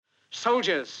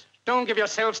Soldiers, don't give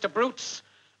yourselves to brutes.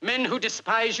 Men who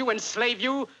despise you, enslave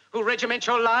you, who regiment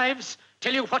your lives,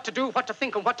 tell you what to do, what to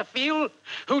think, and what to feel,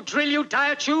 who drill you,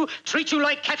 diet you, treat you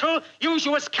like cattle, use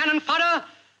you as cannon fodder.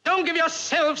 Don't give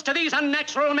yourselves to these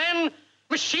unnatural men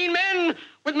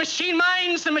with machine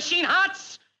minds and machine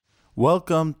hearts.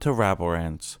 Welcome to Rabble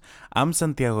Rants. I'm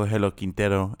Santiago Helo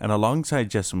Quintero, and alongside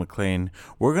Jesse McLean,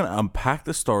 we're going to unpack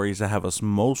the stories that have us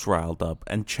most riled up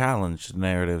and challenge the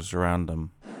narratives around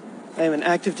them. I am an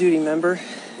active duty member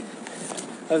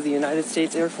of the United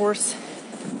States Air Force,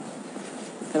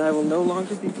 and I will no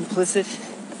longer be complicit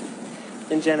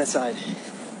in genocide.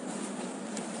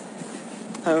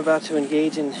 I'm about to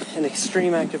engage in an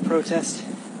extreme act of protest,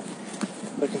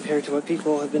 but compared to what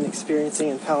people have been experiencing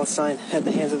in Palestine at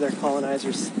the hands of their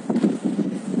colonizers,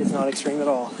 it's not extreme at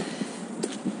all.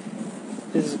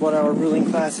 This is what our ruling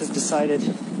class has decided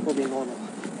will be normal.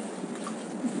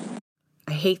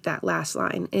 I hate that last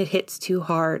line. It hits too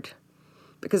hard.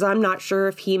 Because I'm not sure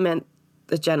if he meant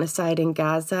the genocide in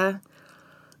Gaza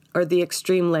or the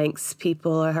extreme lengths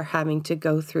people are having to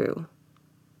go through.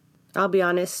 I'll be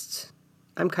honest,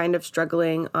 I'm kind of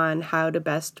struggling on how to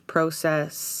best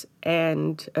process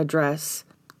and address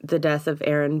the death of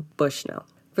Aaron Bushnell.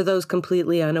 For those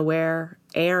completely unaware,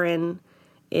 Aaron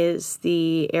is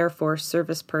the Air Force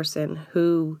service person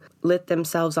who lit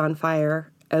themselves on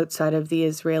fire outside of the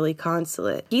Israeli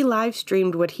consulate. He live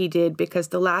streamed what he did because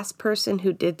the last person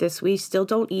who did this, we still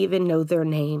don't even know their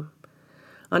name.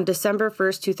 On December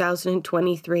 1st,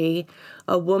 2023,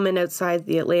 a woman outside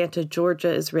the Atlanta,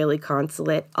 Georgia Israeli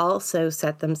consulate also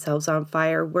set themselves on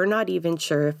fire. We're not even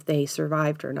sure if they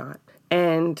survived or not.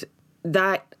 And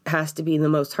that has to be the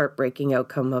most heartbreaking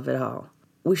outcome of it all.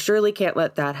 We surely can't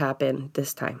let that happen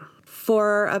this time.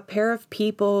 For a pair of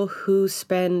people who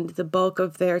spend the bulk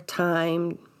of their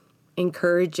time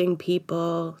encouraging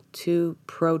people to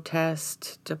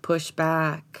protest, to push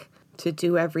back, to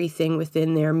do everything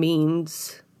within their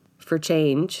means for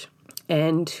change,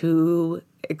 and who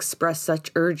express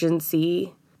such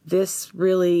urgency, this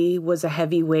really was a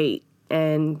heavy weight,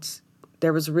 and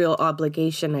there was real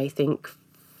obligation, I think,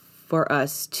 for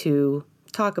us to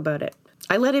talk about it.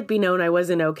 I let it be known I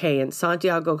wasn't okay, and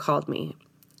Santiago called me.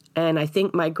 And I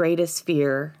think my greatest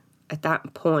fear at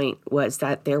that point was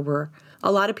that there were a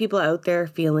lot of people out there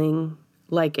feeling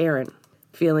like Aaron,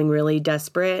 feeling really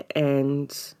desperate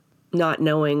and not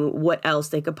knowing what else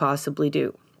they could possibly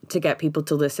do to get people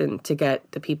to listen, to get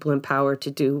the people in power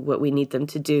to do what we need them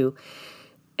to do.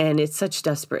 And it's such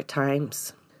desperate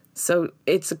times. So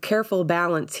it's a careful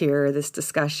balance here, this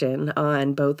discussion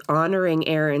on both honoring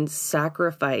Aaron's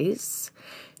sacrifice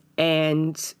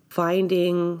and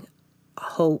finding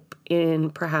hope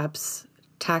in perhaps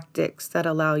tactics that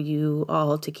allow you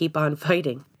all to keep on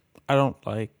fighting. I don't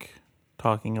like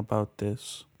talking about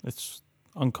this. It's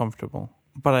uncomfortable.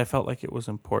 But I felt like it was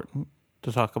important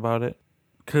to talk about it.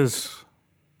 Because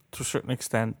to a certain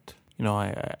extent,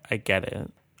 I get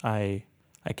it. I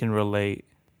can relate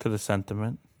to the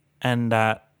sentiment. And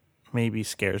that maybe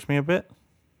scares me a bit.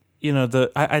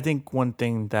 I think one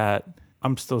thing that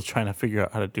I'm still trying to figure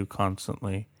out how to do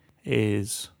constantly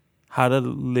is how to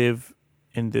live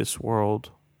in this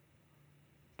world,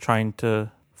 trying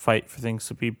to fight for things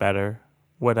to be better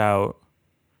without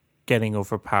getting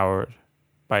overpowered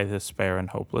by despair and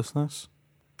hopelessness.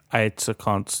 It's a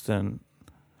constant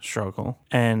struggle.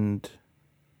 And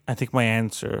I think my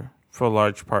answer for a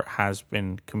large part has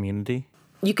been community.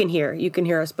 You can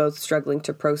hear us both struggling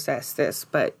to process this,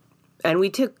 and we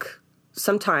took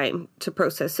some time to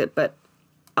process it, but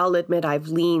I'll admit I've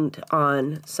leaned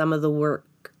on some of the work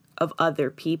of other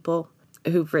people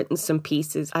who've written some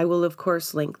pieces. I will, of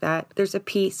course, link that. There's a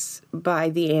piece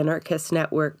by the anarchist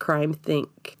network Crime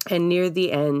Think, and near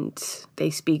the end,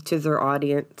 they speak to their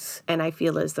audience, and I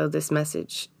feel as though this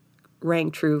message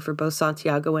rang true for both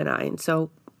Santiago and I, and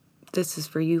so this is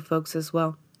for you folks as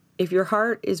well. If your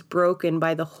heart is broken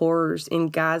by the horrors in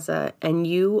Gaza and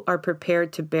you are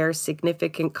prepared to bear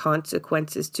significant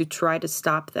consequences to try to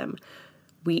stop them,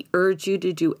 we urge you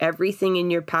to do everything in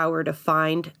your power to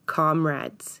find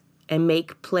comrades and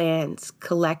make plans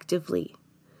collectively.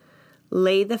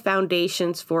 Lay the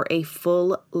foundations for a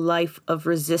full life of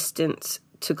resistance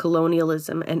to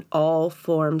colonialism and all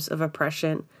forms of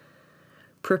oppression.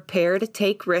 Prepare to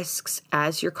take risks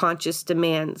as your conscience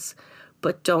demands,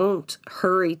 but don't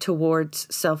hurry towards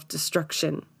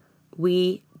self-destruction.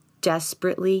 We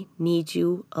desperately need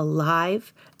you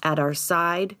alive at our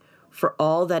side for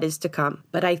all that is to come.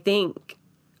 But I think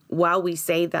while we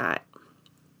say that,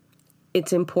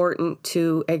 it's important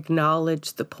to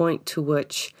acknowledge the point to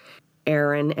which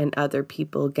Aaron and other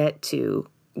people get to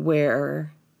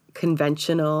where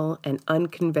conventional and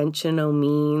unconventional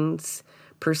means,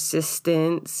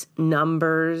 persistence,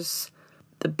 numbers,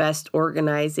 the best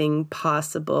organizing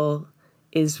possible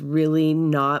is really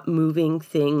not moving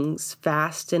things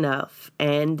fast enough.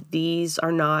 And these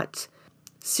are not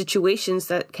situations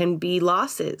that can be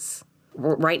losses.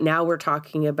 Right now we're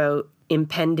talking about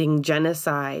impending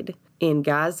genocide in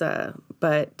Gaza,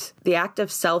 but the act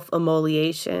of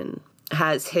self-immolation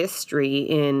has history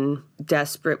in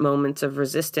desperate moments of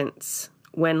resistance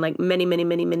when like many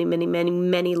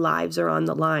lives are on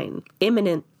the line.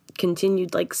 Imminent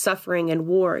continued like suffering and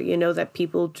war, that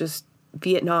people just,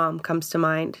 Vietnam comes to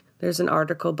mind. There's an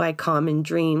article by Common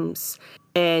Dreams,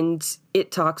 and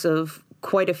it talks of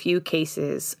quite a few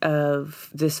cases of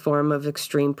this form of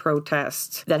extreme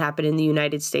protest that happened in the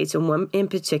United States. And one in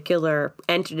particular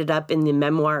ended up in the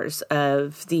memoirs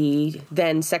of the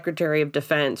then Secretary of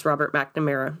Defense, Robert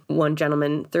McNamara. One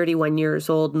gentleman, 31 years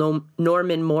old,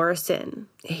 Norman Morrison,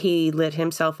 he lit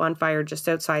himself on fire just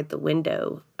outside the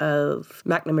window of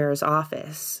McNamara's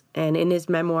office. And in his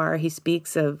memoir, he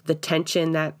speaks of the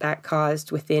tension that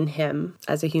caused within him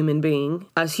as a human being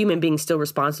still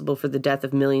responsible for the death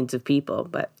of millions of people,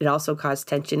 but it also caused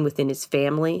tension within his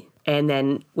family and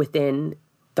then within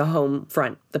the home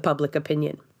front, the public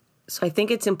opinion. So I think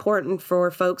it's important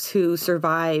for folks who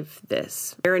survive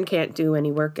this. Aaron can't do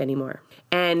any work anymore.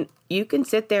 And you can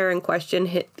sit there and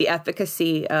question the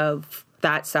efficacy of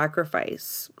that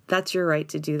sacrifice. That's your right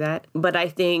to do that. But I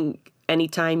think any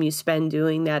time you spend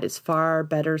doing that is far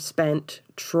better spent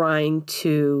trying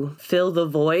to fill the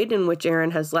void in which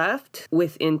Aaron has left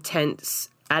with intense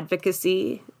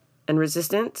advocacy and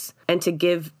resistance, and to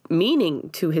give meaning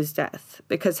to his death.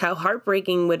 Because how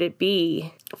heartbreaking would it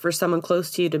be for someone close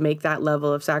to you to make that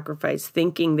level of sacrifice,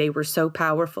 thinking they were so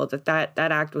powerful, that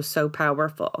act was so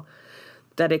powerful,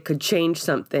 that it could change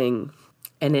something,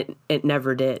 and it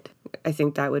never did. I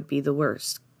think that would be the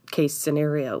worst case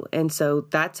scenario. And so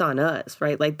that's on us,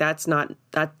 right? Like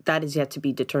that is yet to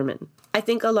be determined. I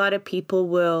think a lot of people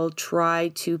will try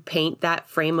to paint that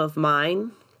frame of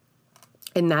mind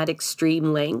and that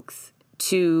extreme length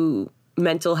to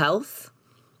mental health.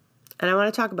 And I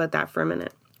want to talk about that for a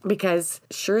minute. Because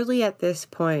surely at this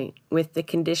point, with the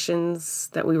conditions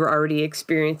that we were already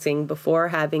experiencing before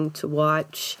having to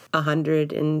watch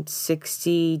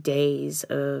 160 days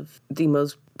of the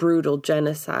most brutal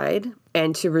genocide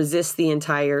and to resist the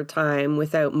entire time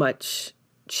without much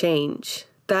change,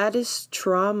 that is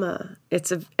trauma.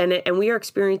 And we are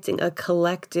experiencing a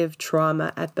collective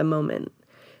trauma at the moment.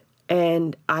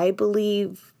 And I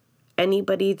believe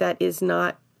anybody that is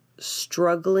not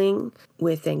struggling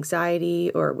with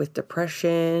anxiety or with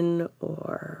depression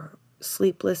or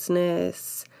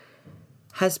sleeplessness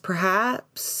has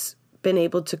perhaps been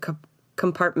able to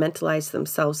compartmentalize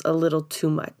themselves a little too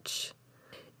much.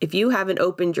 If you haven't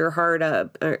opened your heart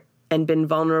up and been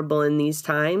vulnerable in these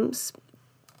times,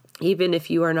 even if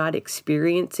you are not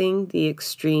experiencing the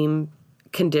extreme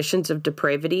conditions of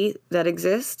depravity that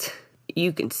exist,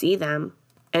 you can see them.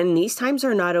 And these times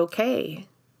are not okay.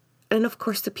 And of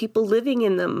course, the people living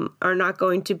in them are not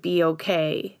going to be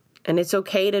okay. And it's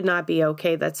okay to not be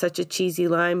okay. That's such a cheesy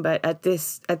line. But at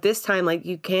this time, like,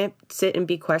 you can't sit and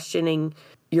be questioning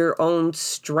your own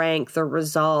strength or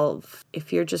resolve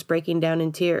if you're just breaking down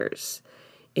in tears.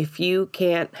 If you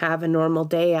can't have a normal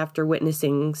day after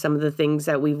witnessing some of the things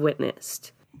that we've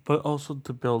witnessed. But also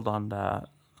to build on that,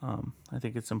 I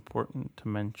think it's important to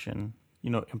mention,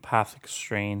 empathic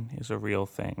strain is a real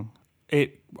thing.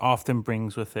 It often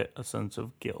brings with it a sense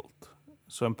of guilt.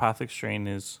 So empathic strain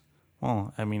is,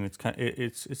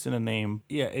 it's in a name.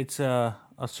 Yeah, it's a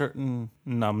certain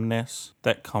numbness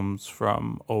that comes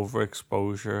from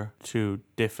overexposure to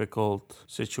difficult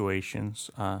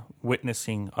situations,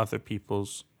 witnessing other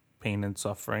people's pain and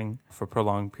suffering for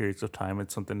prolonged periods of time.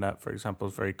 It's something that, for example,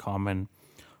 is very common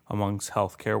amongst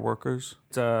healthcare workers.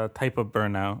 It's a type of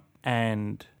burnout.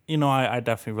 And, I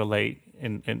definitely relate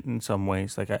in some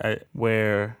ways, like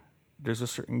where there's a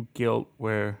certain guilt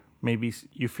where maybe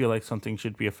you feel like something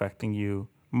should be affecting you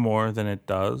more than it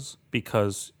does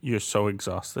because you're so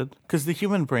exhausted. Because the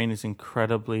human brain is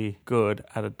incredibly good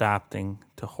at adapting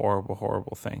to horrible,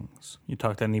 horrible things. You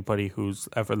talk to anybody who's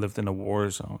ever lived in a war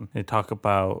zone, they talk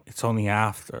about it's only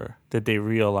after that they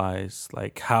realize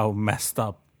like how messed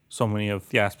up so many of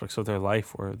the aspects of their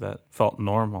life were that felt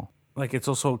normal. Like, it's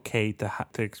also okay to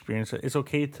experience it. It's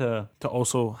okay to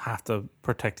also have to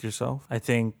protect yourself. I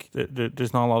think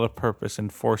there's not a lot of purpose in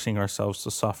forcing ourselves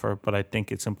to suffer, but I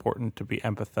think it's important to be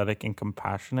empathetic and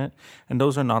compassionate. And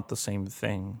those are not the same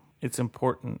thing. It's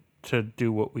important to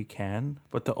do what we can,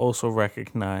 but to also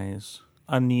recognize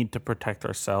a need to protect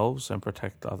ourselves and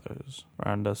protect others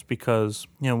around us, because,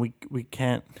 you know, we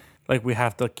can't, like, we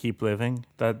have to keep living.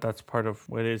 That's part of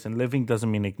what it is. And living doesn't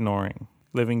mean ignoring.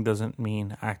 Living doesn't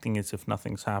mean acting as if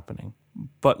nothing's happening.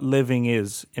 But living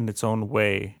is, in its own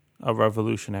way, a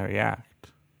revolutionary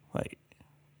act. Like,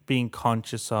 being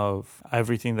conscious of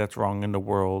everything that's wrong in the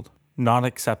world, not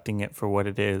accepting it for what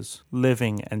it is,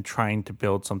 living and trying to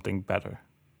build something better.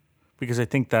 Because I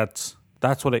think that's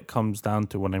what it comes down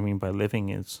to. What I mean by living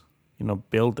is, you know,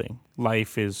 building.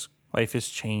 Life is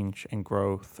change and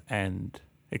growth and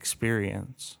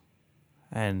experience.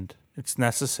 And it's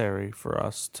necessary for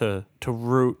us to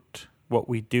root what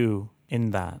we do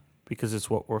in that, because it's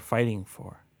what we're fighting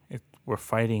for. We're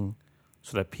fighting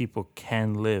so that people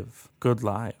can live good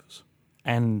lives.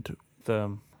 And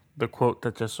the quote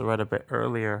that just read a bit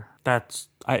earlier,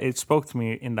 it spoke to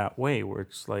me in that way, where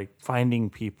it's like finding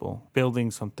people,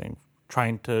 building something,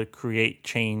 trying to create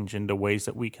change in the ways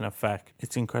that we can affect.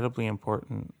 It's incredibly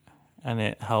important, and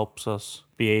it helps us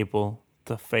be able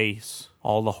to face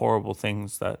all the horrible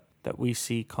things that we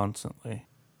see constantly.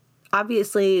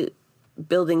 Obviously,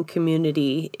 building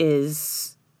community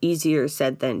is easier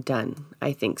said than done,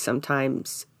 I think,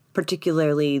 sometimes,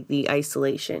 particularly the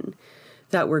isolation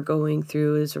that we're going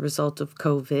through as a result of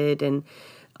COVID and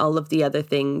all of the other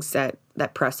things that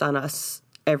press on us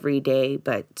every day.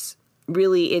 But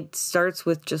really, it starts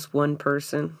with just one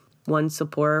person, one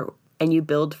support, and you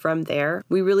build from there.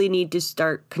 We really need to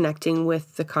start connecting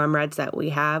with the comrades that we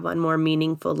have on more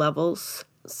meaningful levels,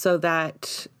 so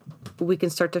that we can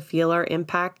start to feel our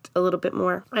impact a little bit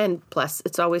more. And plus,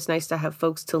 it's always nice to have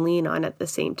folks to lean on at the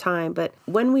same time. But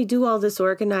when we do all this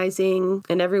organizing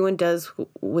and everyone does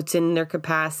what's in their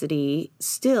capacity,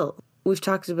 still, we've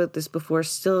talked about this before,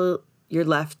 still you're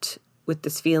left with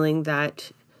this feeling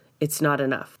that it's not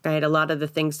enough, right? A lot of the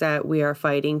things that we are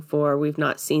fighting for, we've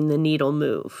not seen the needle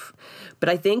move. But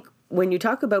I think when you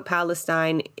talk about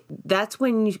Palestine, that's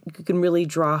when you can really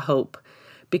draw hope,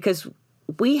 because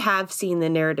we have seen the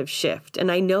narrative shift.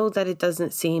 And I know that it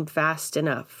doesn't seem fast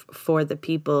enough for the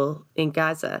people in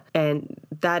Gaza. And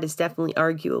that is definitely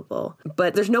arguable.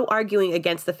 But there's no arguing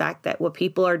against the fact that what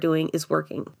people are doing is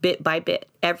working bit by bit.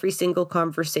 Every single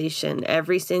conversation,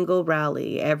 every single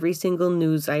rally, every single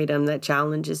news item that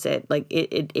challenges it, like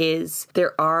it is,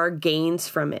 there are gains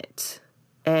from it.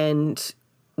 And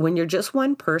when you're just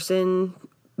one person,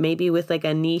 maybe with like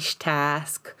a niche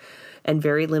task and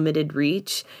very limited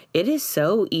reach, it is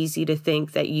so easy to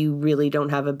think that you really don't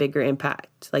have a bigger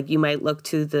impact. Like, you might look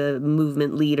to the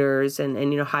movement leaders and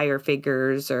you know, higher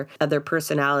figures or other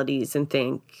personalities and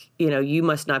think, you know, you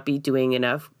must not be doing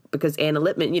enough, because Anna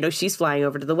Lippman, you know, she's flying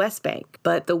over to the West Bank.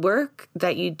 But the work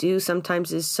that you do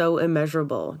sometimes is so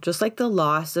immeasurable. Just like the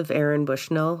loss of Aaron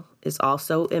Bushnell is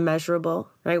also immeasurable,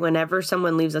 right? Whenever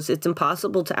someone leaves us, it's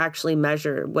impossible to actually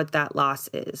measure what that loss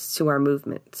is to our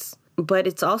movements. But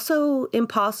it's also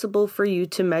impossible for you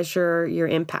to measure your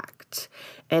impact.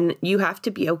 And you have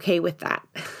to be okay with that.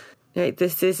 Right?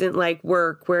 This isn't like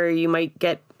work where you might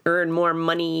earn more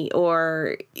money,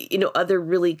 or, you know, other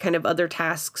really kind of other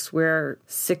tasks where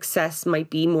success might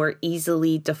be more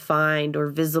easily defined or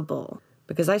visible.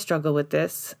 Because I struggle with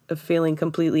this, of feeling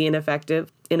completely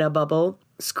ineffective in a bubble,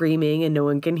 screaming and no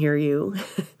one can hear you.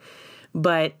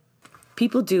 But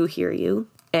people do hear you.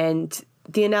 And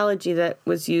the analogy that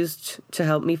was used to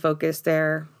help me focus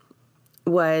there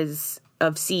was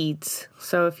of seeds.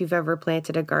 So if you've ever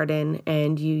planted a garden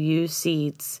and you use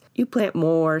seeds, you plant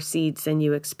more seeds than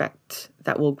you expect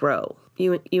that will grow.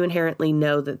 You inherently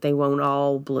know that they won't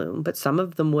all bloom, but some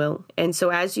of them will. And so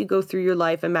as you go through your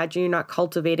life, imagine you're not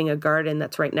cultivating a garden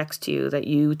that's right next to you that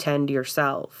you tend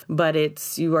yourself, but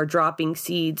you are dropping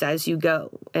seeds as you go.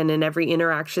 And in every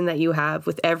interaction that you have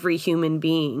with every human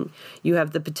being, you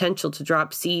have the potential to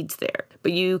drop seeds there.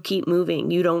 But you keep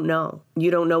moving. You don't know. You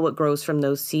don't know what grows from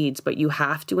those seeds, but you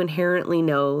have to inherently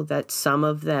know that some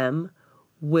of them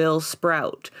will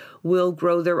sprout, will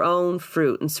grow their own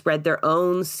fruit and spread their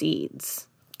own seeds.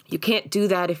 You can't do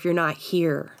that if you're not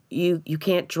here. You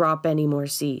can't drop any more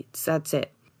seeds. That's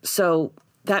it. So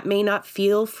that may not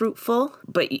feel fruitful,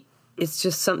 but it's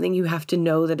just something you have to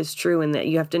know that is true, and that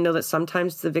you have to know that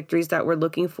sometimes the victories that we're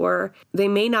looking for, they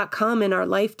may not come in our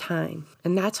lifetime.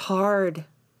 And that's hard.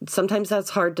 Sometimes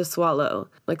that's hard to swallow.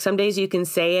 Like, some days you can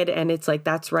say it and it's like,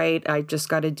 that's right, I just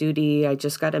got a duty. I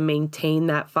just got to maintain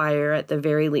that fire at the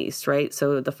very least, right?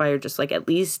 So the fire just like at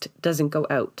least doesn't go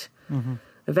out. Mm-hmm.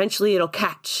 Eventually it'll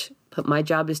catch, but my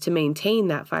job is to maintain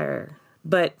that fire.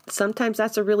 But sometimes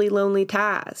that's a really lonely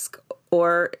task.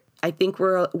 Or I think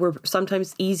we're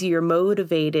sometimes easier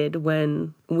motivated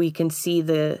when we can see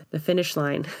the finish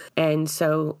line. And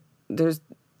so there's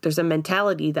there's a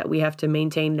mentality that we have to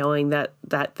maintain, knowing that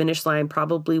that finish line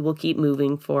probably will keep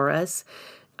moving for us.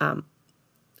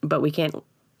 But we can't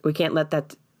let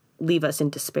that leave us in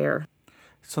despair.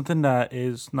 Something that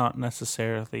is not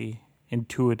necessarily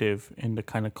intuitive in the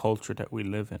kind of culture that we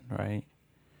live in, right?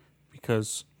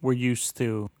 Because we're used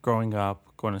to growing up,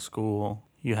 going to school,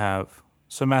 you have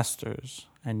semesters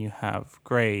and you have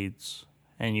grades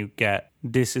and you get,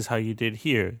 this is how you did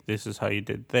here, this is how you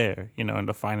did there. You know, in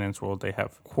the finance world, they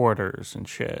have quarters and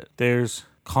shit. There's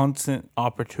constant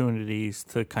opportunities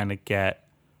to kind of get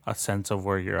a sense of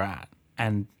where you're at.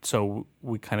 And so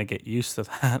we kind of get used to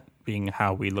that being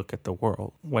how we look at the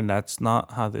world, when that's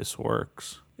not how this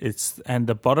works. And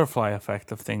the butterfly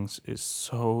effect of things is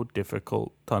so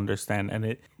difficult to understand. And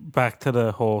it, back to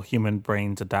the whole human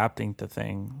brains adapting to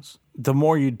things, the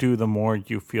more you do, the more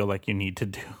you feel like you need to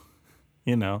do.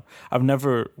 You know, I've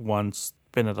never once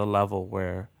been at a level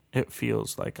where it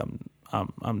feels like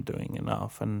I'm doing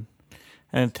enough, and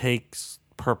it takes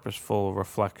purposeful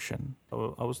reflection.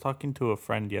 I was talking to a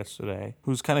friend yesterday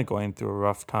who's kind of going through a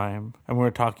rough time, and we were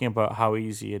talking about how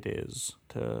easy it is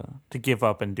to give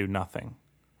up and do nothing,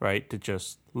 right? To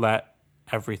just let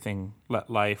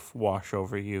life wash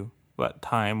over you, let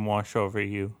time wash over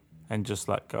you, and just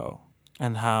let go.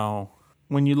 And how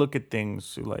when you look at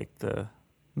things through like the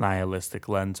nihilistic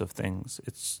lens of things,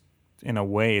 it's, in a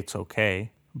way, it's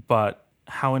okay, but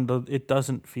how it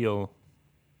doesn't feel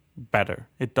better.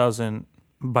 It doesn't,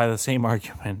 by the same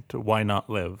argument, why not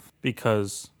live?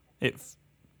 Because it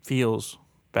feels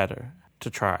better to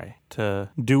try to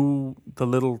do the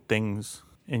little things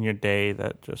in your day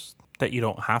that you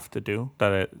don't have to do,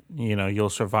 that you'll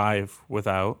survive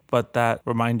without, but that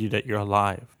remind you that you're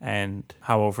alive, and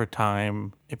how over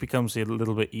time it becomes a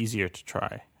little bit easier to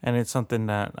try. And it's something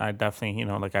that I definitely,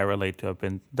 I relate to. I've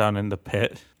been down in the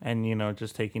pit and,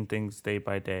 just taking things day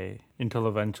by day until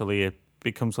eventually it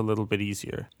becomes a little bit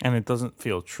easier. And it doesn't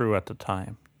feel true at the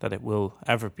time that it will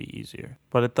ever be easier,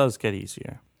 but it does get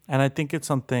easier. And I think it's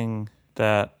something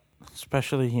that,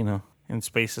 especially, in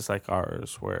spaces like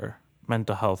ours where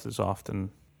mental health is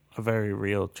often a very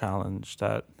real challenge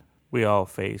that we all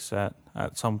face at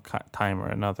some time or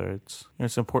another.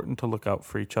 It's important to look out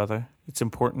for each other. It's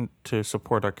important to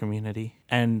support our community.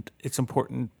 And it's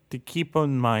important to keep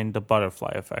in mind the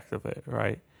butterfly effect of it,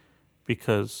 right?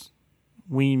 Because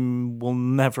we will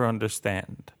never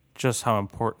understand just how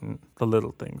important the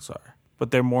little things are.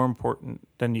 But they're more important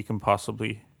than you can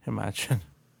possibly imagine.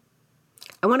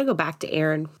 I want to go back to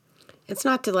Aaron. It's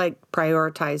not to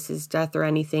prioritize his death or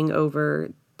anything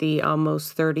over the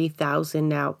almost 30,000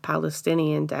 now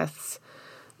Palestinian deaths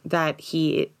that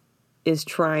he is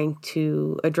trying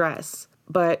to address.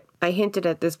 But I hinted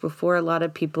at this before. A lot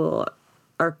of people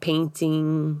are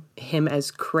painting him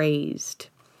as crazed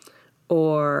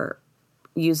or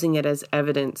using it as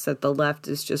evidence that the left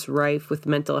is just rife with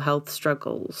mental health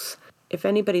struggles. If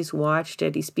anybody's watched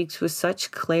it, he speaks with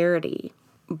such clarity.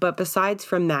 But besides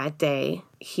from that day,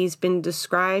 he's been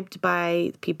described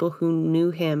by people who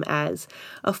knew him as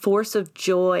a force of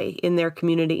joy in their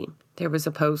community. There was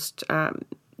a post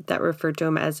that referred to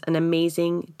him as an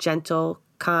amazing, gentle,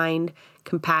 kind,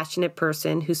 compassionate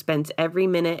person who spends every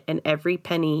minute and every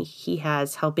penny he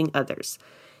has helping others.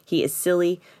 He is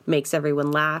silly, makes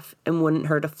everyone laugh, and wouldn't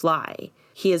hurt a fly.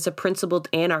 He is a principled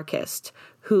anarchist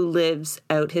who lives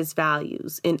out his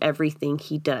values in everything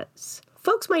he does.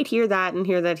 Folks might hear that and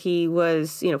hear that he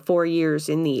was, 4 years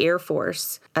in the Air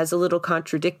Force as a little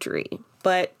contradictory.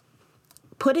 But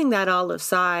putting that all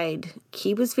aside,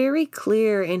 he was very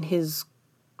clear in his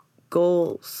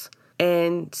goals.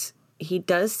 And he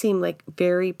does seem like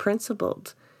very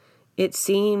principled. It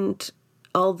seemed,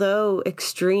 although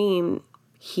extreme,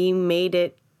 he made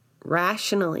it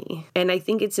rationally. And I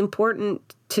think it's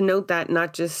important to note that,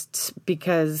 not just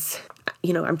because,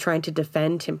 I'm trying to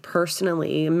defend him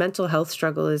personally. A mental health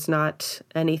struggle is not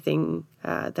anything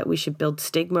that we should build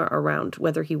stigma around,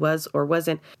 whether he was or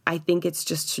wasn't. I think it's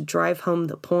just to drive home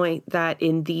the point that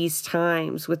in these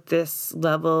times, with this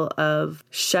level of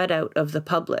shutout of the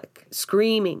public,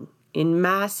 screaming in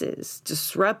masses,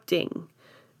 disrupting,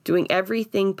 doing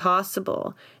everything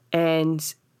possible,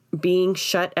 and being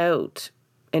shut out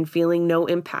and feeling no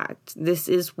impact, this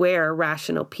is where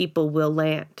rational people will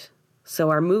land. So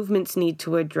our movements need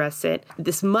to address it.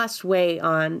 This must weigh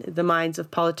on the minds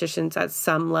of politicians at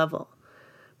some level.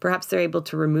 Perhaps they're able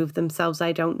to remove themselves,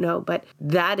 I don't know. But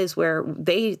that is where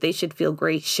they should feel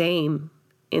great shame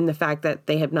in the fact that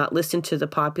they have not listened to the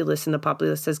populace, and the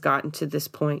populace has gotten to this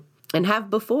point and have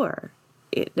before.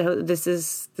 This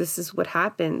is what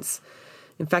happens.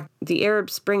 In fact, the Arab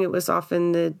Spring, it was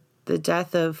often the The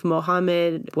death of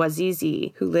Mohammed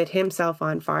Bouazizi, who lit himself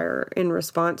on fire in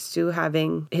response to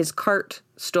having his cart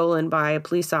stolen by a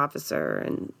police officer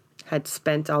and had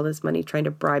spent all this money trying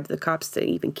to bribe the cops to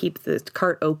even keep the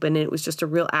cart open. And it was just a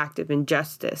real act of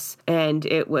injustice. And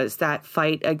it was that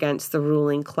fight against the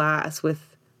ruling class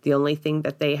with the only thing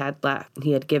that they had left.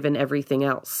 He had given everything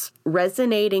else.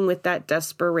 Resonating with that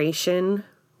desperation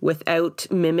without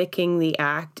mimicking the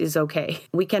act is okay.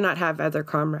 We cannot have other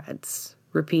comrades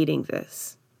repeating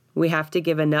this. We have to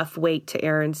give enough weight to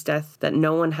Aaron's death that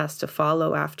no one has to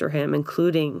follow after him,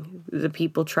 including the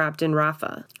people trapped in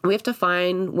Rafah. We have to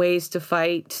find ways to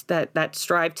fight that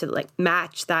strive to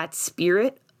match that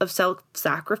spirit of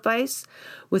self-sacrifice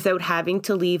without having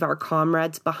to leave our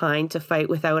comrades behind to fight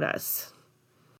without us.